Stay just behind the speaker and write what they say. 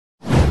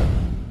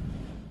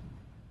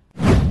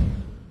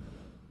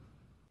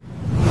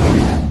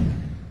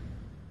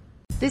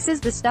This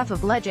is the stuff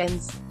of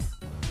legends.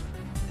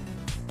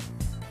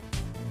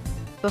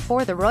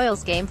 Before the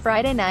Royals game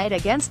Friday night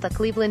against the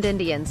Cleveland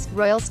Indians,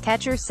 Royals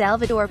catcher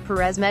Salvador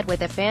Perez met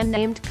with a fan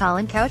named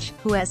Colin Couch,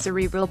 who has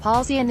cerebral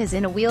palsy and is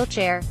in a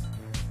wheelchair.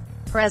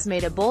 Perez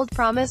made a bold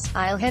promise: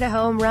 "I'll hit a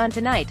home run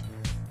tonight."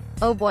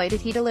 Oh boy,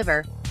 did he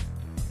deliver.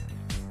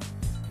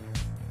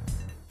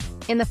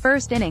 In the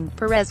first inning,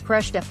 Perez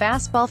crushed a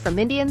fastball from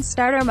Indians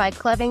starter Mike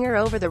Clevinger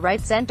over the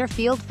right center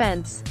field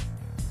fence.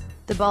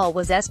 The ball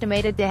was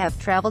estimated to have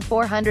traveled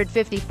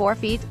 454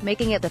 feet,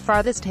 making it the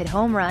farthest hit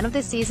home run of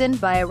the season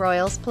by a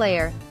Royals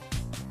player.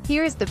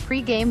 Here's the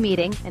pre-game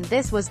meeting, and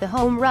this was the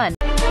home run.